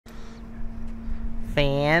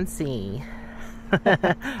Fancy.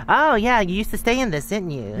 Oh, yeah, you used to stay in this,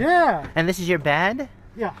 didn't you? Yeah. And this is your bed?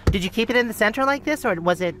 Yeah. Did you keep it in the center like this, or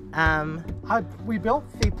was it, We built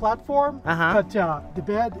the platform, Uh-huh. but the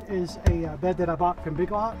bed is a bed that I bought from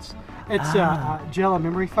Big Lots. It's gel and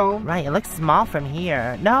memory foam. Right, it looks small from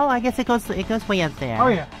here. No, I guess it goes way up there. Oh,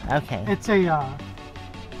 yeah. Okay. It's a,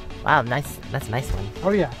 wow, nice. That's a nice one. oh,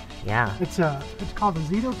 yeah. Yeah. It's called a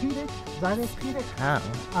Zetopedic.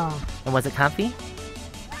 Oh. And was it comfy?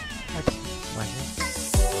 Was it?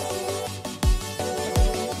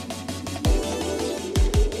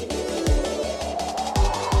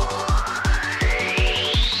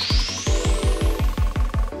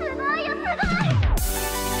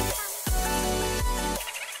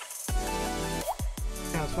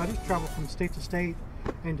 So I just travel from state to state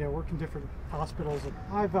and work in different hospitals. And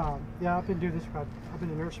I've been doing this I've been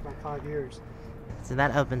a nurse for about 5 years. So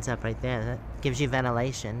that opens up right there. That gives you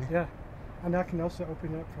ventilation. Yeah, and that can also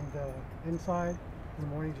open up from the inside in the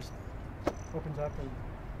morning. Just opens up and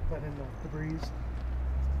let in the breeze.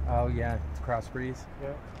 Oh yeah, it's cross breeze.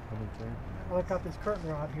 Yeah. Well, I've got this curtain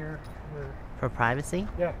rod here. For privacy?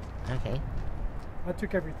 Yeah. Okay. I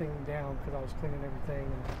took everything down because I was cleaning everything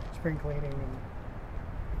and spring cleaning and.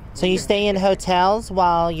 So you stay in hotels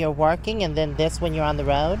while you're working, and then this when you're on the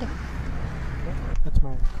road? That's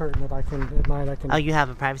my curtain that at night I can... Oh, you have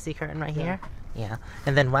a privacy curtain right here? Yeah.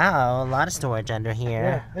 And then, wow, a lot of storage under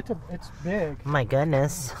here. Yeah, it's big. Oh my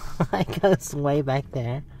goodness. It goes way back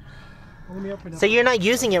there. Well, let me open it So up. you're not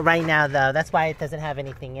using it right now, though. That's why it doesn't have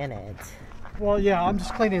anything in it. Well, yeah, I'm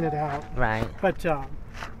just cleaning it out. Right. But,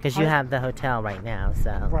 because you have the hotel right now,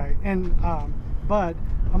 so. Right. And, but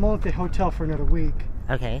I'm only at the hotel for another week.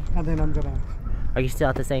 Okay. And then I'm gonna. Are you still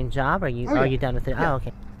at the same job? Or are you done with it? Yeah. Oh,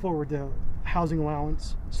 okay. Forward the housing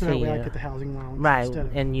allowance, so that way I get the housing allowance. Right, instead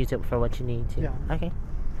of, and use it for what you need to. Yeah. Okay.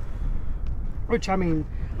 Which, I mean,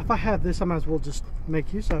 if I have this, I might as well just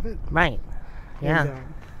make use of it. Right. Yeah.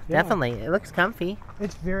 And, Definitely. It looks comfy.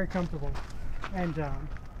 It's very comfortable. And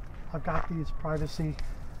I've got these privacy,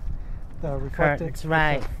 the reflectics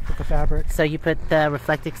right. with the fabric. So you put the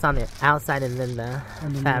reflectics on the outside and then the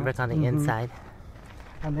fabric on the inside.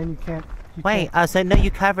 And then you can't... Wait, oh, so no,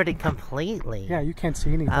 you covered it completely. Yeah, you can't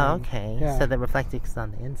see anything. Oh, okay. Yeah. So the reflectics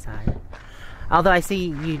on the inside. Although I see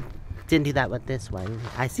you didn't do that with this one.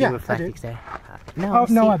 I see reflectics there. No,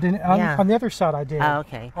 I didn't. On the other side, I did. Oh,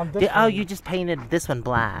 okay. You just painted this one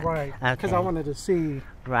black. Right. Because Okay. I wanted to see...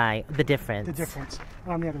 Right, the difference.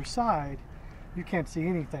 And on the other side, you can't see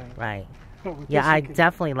anything. Right. But with Yeah, this, I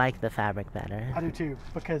definitely like the fabric better. I do too,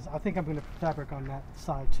 because I think I'm going to put fabric on that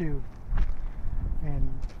side too.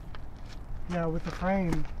 And yeah, with the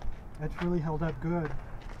frame, that's really held up good.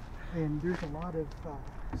 And there's a lot of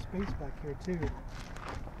space back here too.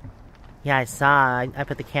 Yeah, I saw. I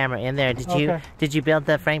put the camera in there. Did you build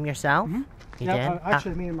the frame yourself? Mm-hmm. You yeah, did?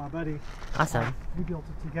 actually, me and my buddy. Awesome. We built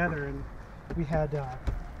it together, and we had.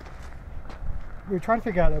 We were trying to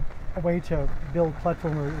figure out a way to build a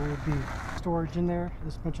platform where it would be storage in there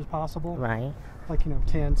as much as possible. Right. Like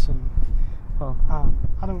tents and. Well,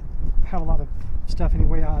 I don't have a lot of stuff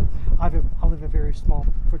anyway. I live a very small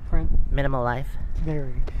footprint. Minimal life.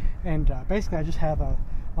 Very, and basically I just have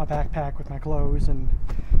my backpack with my clothes and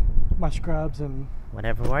my scrubs and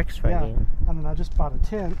whatever works for you. And then I just bought a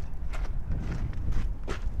tent.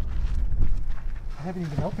 I haven't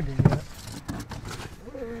even opened it yet.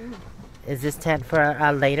 Is this tent for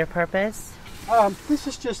a later purpose? This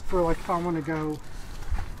is just for like if I want to go,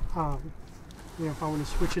 if I want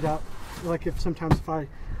to switch it up. Like if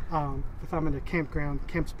I'm in a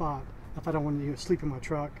camp spot, if I don't want to sleep in my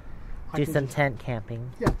truck, do some tent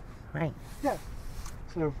camping. Yeah. Right. Yeah.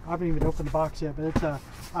 So I haven't even opened the box yet, but it's a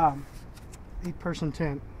 8-person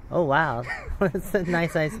tent. Oh wow, it's a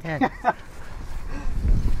nice size tent.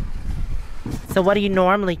 So what do you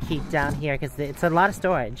normally keep down here? Because it's a lot of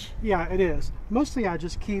storage. Yeah, it is. Mostly I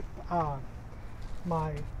just keep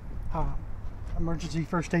my emergency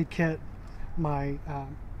first aid kit, my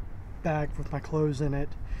bag with my clothes in it.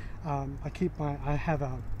 I have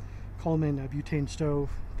a Coleman butane stove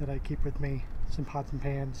that I keep with me, some pots and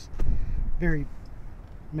pans, very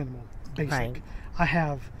minimal, basic. Right. I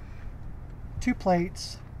have 2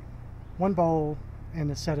 plates, 1 bowl, and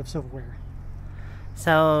a set of silverware.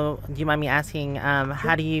 So, do you mind me asking,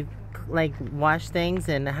 how do you wash things,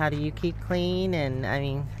 and how do you keep clean? And I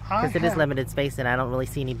mean, because it is limited space, and I don't really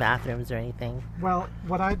see any bathrooms or anything. Well,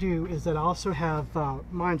 what I do is that I also have,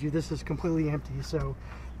 mind you, this is completely empty. So,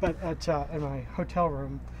 but in my hotel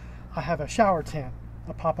room, I have a shower tent,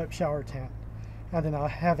 a pop-up shower tent, and then I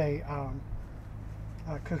have a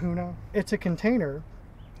kahuna. It's a container,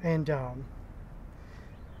 and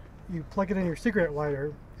you plug it in your cigarette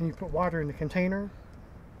lighter and you put water in the container,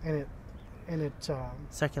 and it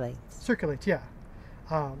circulates. Yeah,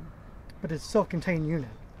 but it's a self-contained unit.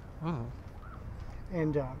 Oh.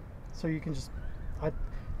 And so you can I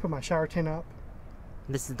put my shower tin up.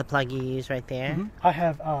 This is the plug you use right there? Mm-hmm. I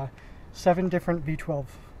have 7 different V12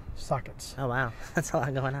 sockets. Oh, wow. That's a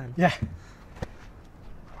lot going on. Yeah.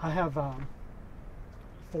 I have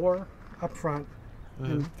 4 up front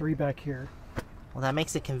and 3 back here. Well, that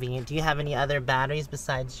makes it convenient. Do you have any other batteries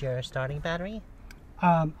besides your starting battery?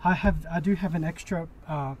 I do have an extra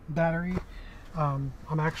battery. I'm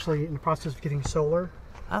actually in the process of getting solar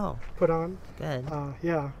put on. Good.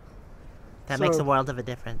 Yeah. That makes a world of a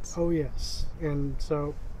difference. Oh, yes. And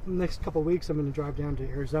so the next couple of weeks I'm going to drive down to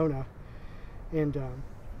Arizona and going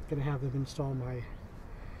to have them install my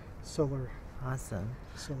solar. Awesome.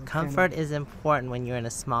 Solar Comfort panel. is important when you're in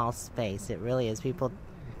a small space. It really is. People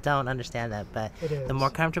don't understand that, but the more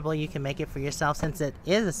comfortable you can make it for yourself, since it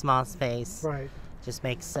is a small space, right, just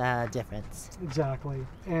makes a difference. Exactly.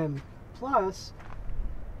 And plus,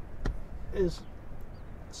 as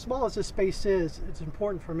small as this space is, it's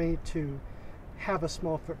important for me to have a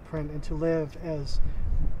small footprint and to live as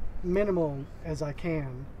minimal as I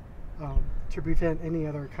can to prevent any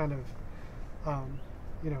other kind of,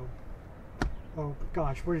 oh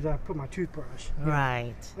gosh, where did I put my toothbrush?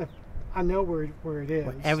 Right. I know where it is.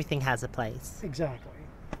 Well, everything has a place. Exactly.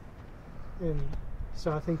 And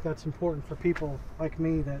so I think that's important for people like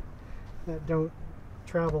me that don't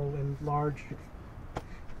travel in large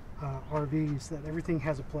RVs, that everything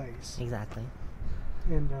has a place. Exactly.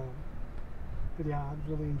 And but yeah, I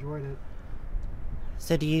really enjoyed it.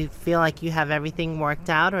 So do you feel like you have everything worked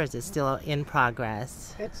out, or is it still in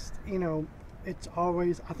progress? It's, it's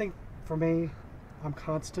always, I think for me, I'm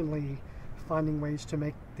constantly finding ways to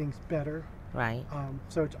make things better. Right.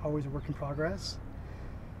 So it's always a work in progress.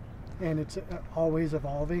 And it's always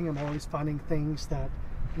evolving. I'm always finding things that,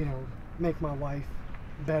 make my life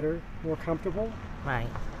better, more comfortable. Right.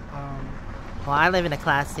 Well, I live in a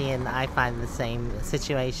Class C, and I find the same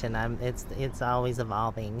situation. It's always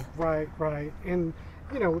evolving. Right. And,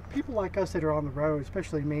 people like us that are on the road,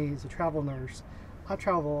 especially me as a travel nurse, I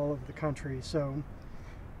travel all over the country. So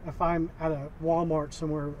if I'm at a Walmart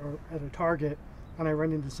somewhere or at a Target and I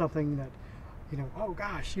run into something that, oh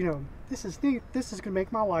gosh, this is neat, this is going to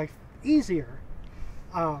make my life easier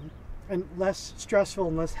and less stressful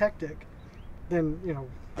and less hectic, then,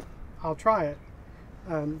 I'll try it.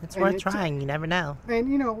 It's worth trying. You never know.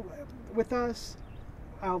 And, with us,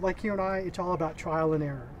 like you and I, it's all about trial and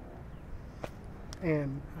error.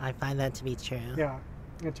 And I find that to be true. Yeah,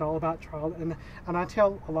 it's all about trial. And I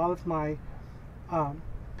tell a lot of my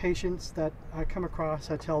patients that I come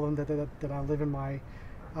across, I tell them that I live in my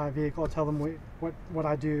vehicle. I tell them what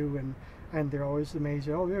I do, and they're always amazed.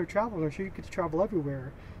 Oh, you're a traveler, so you get to travel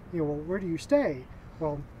everywhere. Well, where do you stay?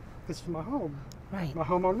 Well, this is my home. Right. My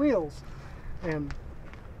home on wheels. And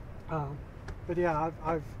but yeah,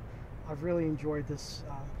 I've really enjoyed this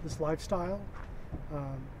lifestyle.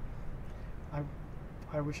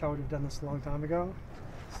 I wish I would have done this a long time ago.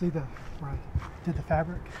 See where I did the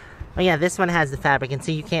fabric? Oh yeah, this one has the fabric, and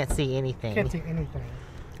so you can't see anything. Can't see anything.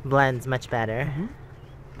 Blends much better. Mm-hmm.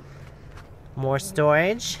 More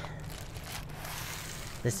storage.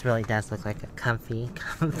 This really does look like a comfy.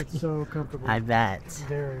 It's so comfortable. I bet.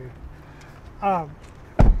 Very.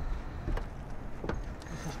 This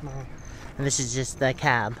is my. And this is just the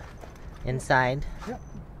cab inside. Yep.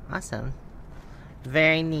 Awesome.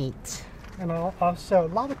 Very neat. And also, a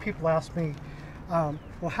lot of people ask me,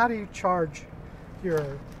 well, how do you charge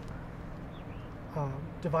your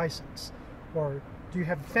devices? Or do you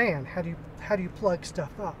have a fan? How do you plug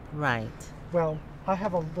stuff up? Right. Well, I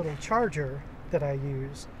have a little charger that I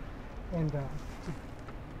use, and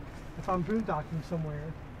if I'm boondocking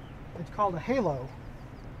somewhere, it's called a Halo.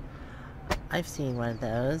 I've seen one of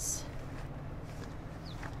those.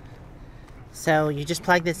 So you just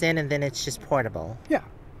plug this in, and then it's just portable. Yeah.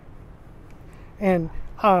 And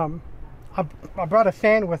I brought a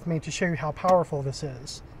fan with me to show you how powerful this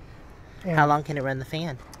is. And how long can it run the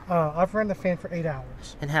fan? I've run the fan for 8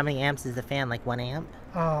 hours. And how many amps is the fan? Like 1 amp?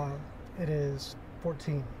 It is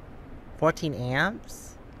 14. 14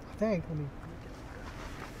 amps? I think.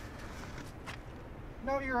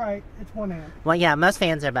 No, you're right. It's 1 amp. Well, yeah, most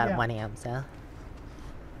fans are about 1 amp, so.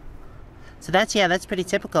 So that's pretty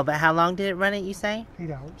typical. But how long did it run it, you say? 8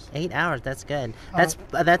 hours. 8 hours. That's good.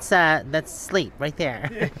 That's sleep right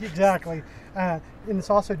there. Exactly. And it's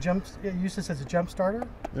also it uses as a jump starter.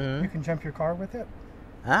 Mm-hmm. You can jump your car with it.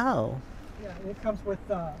 Oh. Yeah, and it comes with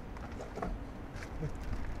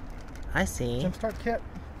I see. jump start kit.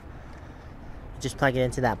 Just plug it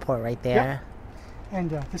into that port right there. Yep. And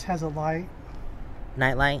this has a light.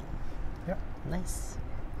 Night light. Yep. Nice.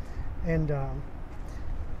 And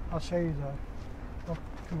I'll show you I'll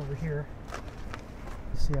come over here.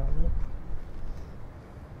 See how it looks.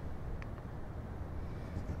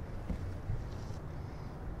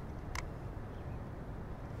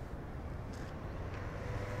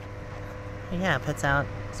 Yeah, it puts out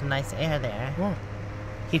some nice air there. Yeah.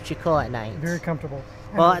 Keeps you cool at night. Very comfortable.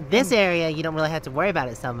 Well, this area, you don't really have to worry about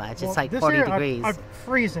it so much. It's like 40 degrees. I'm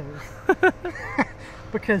freezing.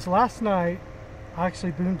 Because last night, I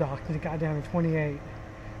actually boondocked and it got down to 28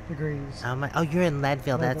 degrees. Oh, you're in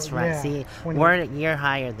Leadville. That's right. Yeah, See, 28. you're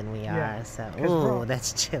higher than we are. Yeah, So, ooh,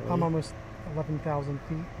 that's chilly. I'm almost 11,000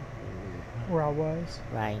 feet where I was.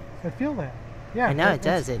 Right. I feel that. Yeah. I know it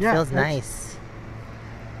does. It feels nice.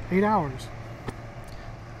 8 hours.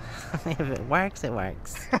 If it works, it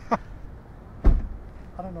works.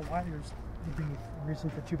 I don't know why there'd be a reason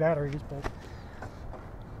for 2 batteries, but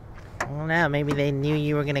I don't know. Maybe they knew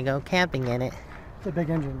you were going to go camping in it. it's a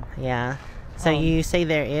big engine. Yeah. So you say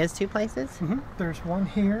there is 2 places? Mm-hmm. There's one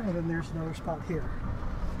here, and then there's another spot here.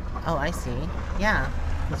 Oh, I see. Yeah.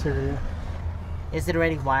 This area. Is it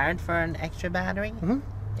already wired for an extra battery?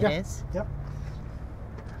 Mm-hmm. It is? Yep.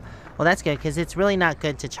 Well, that's good, because it's really not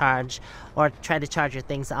good to charge or try to charge your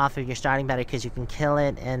things off of your starting battery, because you can kill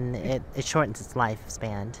it and it shortens its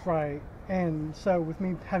lifespan. Right. And so with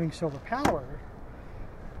me having solar power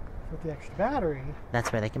with the extra battery,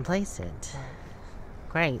 that's where they can place it. Right.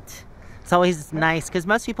 Great. It's always nice, because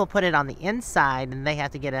most people put it on the inside and they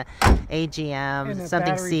have to get a AGM,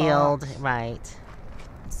 something sealed. Box. Right.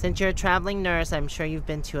 Since you're a traveling nurse, I'm sure you've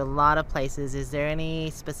been to a lot of places. Is there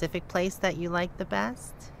any specific place that you like the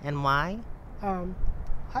best, and why?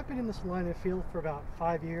 I've been in this line of field for about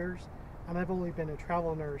 5 years, and I've only been a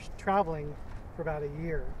travel nurse traveling for about a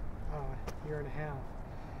year and a half.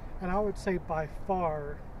 And I would say by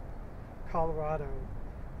far, Colorado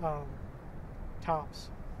tops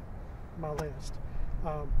my list.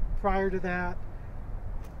 Prior to that,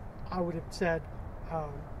 I would have said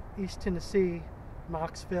East Tennessee,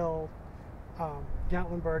 Knoxville,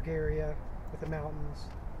 Gatlinburg area with the mountains.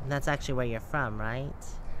 And that's actually where you're from, right?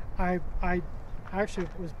 I actually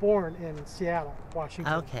was born in Seattle,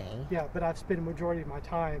 Washington. Okay. Yeah, but I've spent a majority of my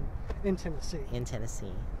time in Tennessee. In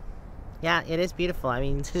Tennessee. Yeah, it is beautiful. I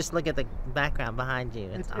mean, just look at the background behind you.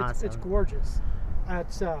 It's awesome. It's gorgeous.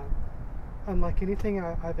 It's unlike anything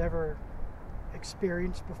I've ever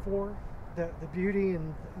experienced before. The beauty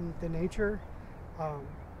and the nature.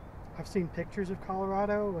 I've seen pictures of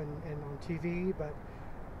Colorado and on TV, but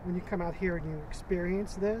when you come out here and you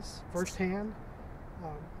experience this firsthand,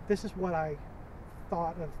 this is what I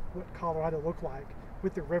thought of what Colorado looked like,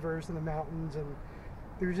 with the rivers and the mountains, and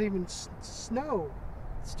there's even snow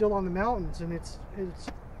still on the mountains, and it's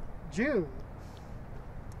June.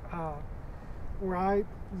 Where I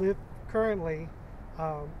live currently,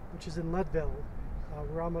 which is in Leadville,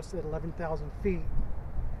 we're almost at 11,000 feet,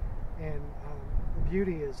 and the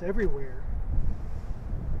beauty is everywhere.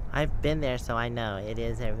 I've been there, so I know it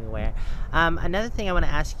is everywhere. Another thing I want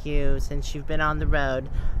to ask you, since you've been on the road,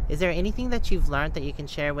 is there anything that you've learned that you can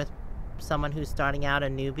share with someone who's starting out, a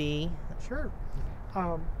newbie? Sure.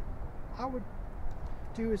 I would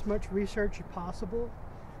do as much research as possible,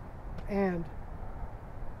 and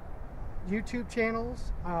YouTube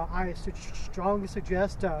channels. I strongly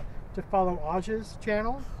suggest to follow Aj's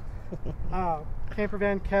channel,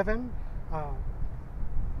 Campervan Kevin,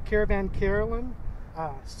 Caravan Carolyn,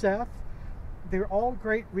 Seth. They're all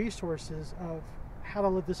great resources of how to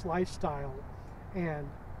live this lifestyle and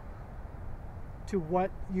to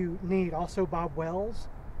what you need. Also Bob Wells,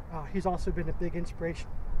 he's also been a big inspiration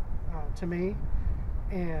to me,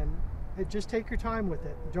 and just take your time with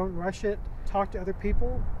it. Don't rush it. Talk to other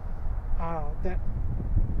people that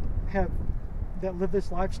live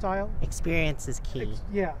this lifestyle. Experience is key.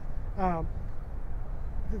 Yeah.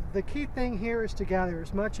 The key thing here is to gather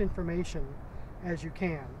as much information as you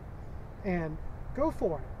can and go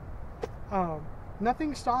for it.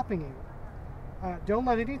 Nothing's stopping you. Don't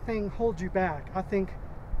let anything hold you back. I think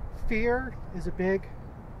fear is a big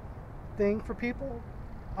thing for people.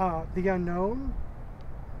 The unknown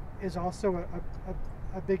is also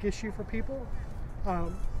a big issue for people.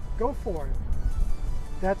 Go for it.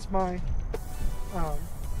 That's my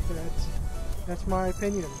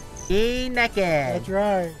opinion. Be naked. That's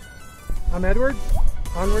right. I'm Edward.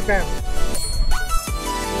 Onward Bound.